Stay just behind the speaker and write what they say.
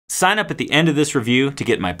Sign up at the end of this review to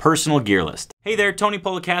get my personal gear list. Hey there, Tony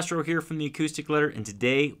Policastro here from the Acoustic Letter, and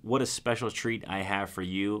today, what a special treat I have for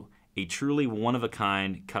you, a truly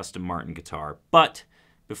one-of-a-kind custom Martin guitar. But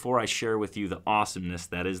before I share with you the awesomeness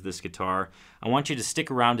that is this guitar, I want you to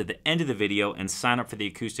stick around to the end of the video and sign up for the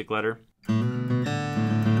Acoustic Letter.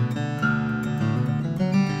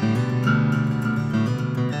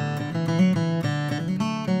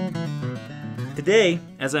 Today,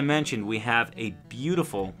 as I mentioned, we have a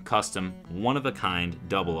beautiful custom one-of-a-kind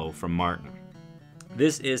 00 from Martin.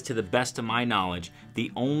 This is, to the best of my knowledge,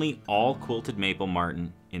 the only all quilted maple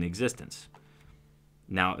Martin in existence.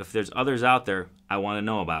 Now, if there's others out there, I want to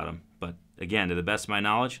know about them. But again, to the best of my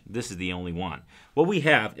knowledge, this is the only one. What we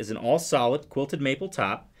have is an all-solid quilted maple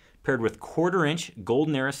top paired with 1/4-inch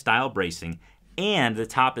golden era style bracing, and the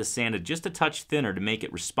top is sanded just a touch thinner to make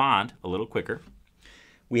it respond a little quicker.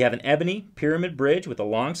 We have an ebony pyramid bridge with a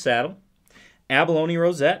long saddle, abalone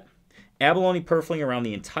rosette, abalone purfling around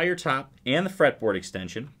the entire top and the fretboard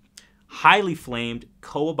extension, highly flamed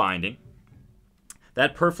koa binding.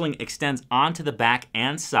 That purfling extends onto the back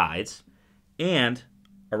and sides and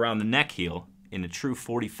around the neck heel in a true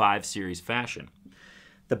 45 series fashion.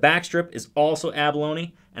 The back strip is also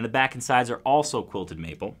abalone, and the back and sides are also quilted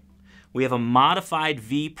maple. We have a modified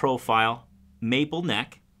V profile maple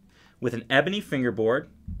neck with an ebony fingerboard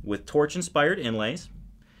with torch-inspired inlays,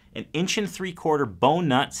 an 1 3/4 bone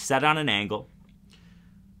nut set on an angle,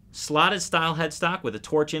 slotted style headstock with a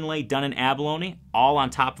torch inlay done in abalone, all on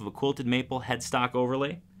top of a quilted maple headstock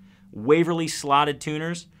overlay, Waverly slotted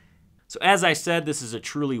tuners. So as I said, this is a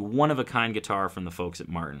truly one-of-a-kind guitar from the folks at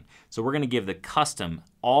Martin. So we're going to give the custom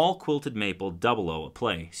all quilted maple 00 a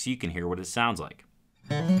play so you can hear what it sounds like.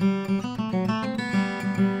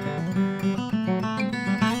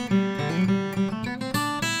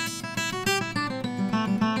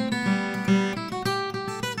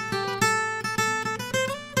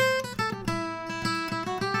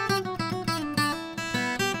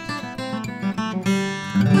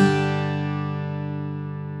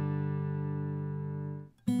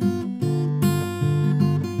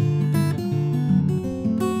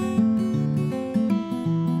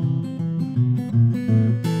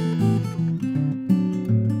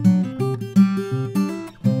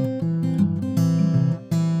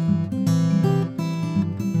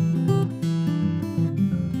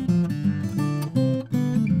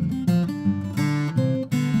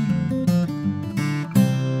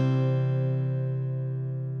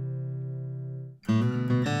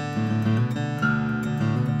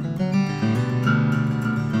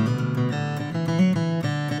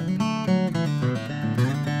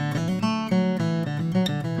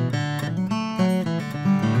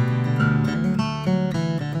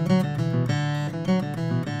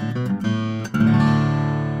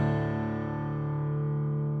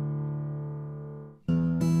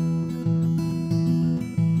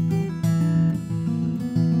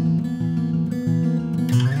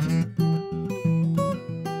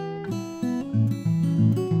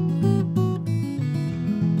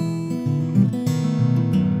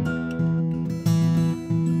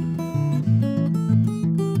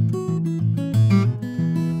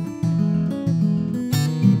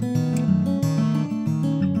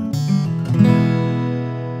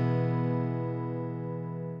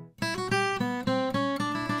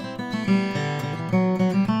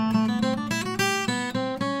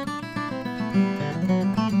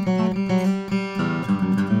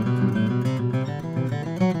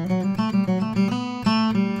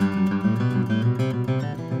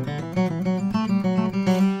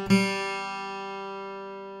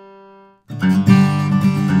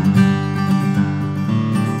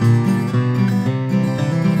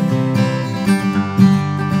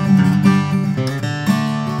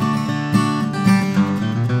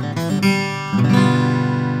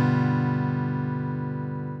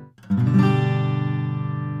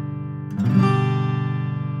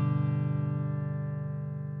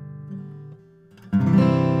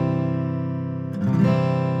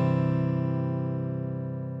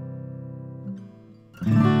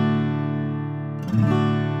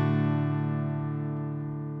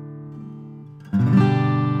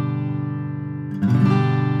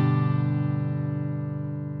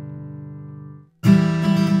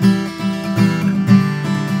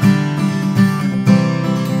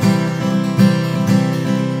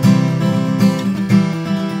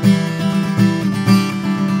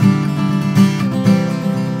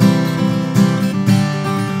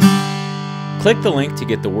 Click the link to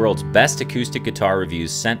get the world's best acoustic guitar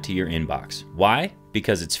reviews sent to your inbox. Why?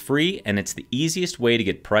 because it's free and it's the easiest way to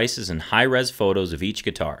get prices and high-res photos of each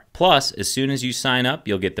guitar. Plus, as soon as you sign up,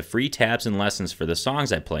 you'll get the free tabs and lessons for the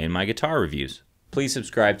songs I play in my guitar reviews. Please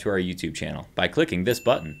subscribe to our YouTube channel by clicking this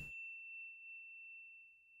button.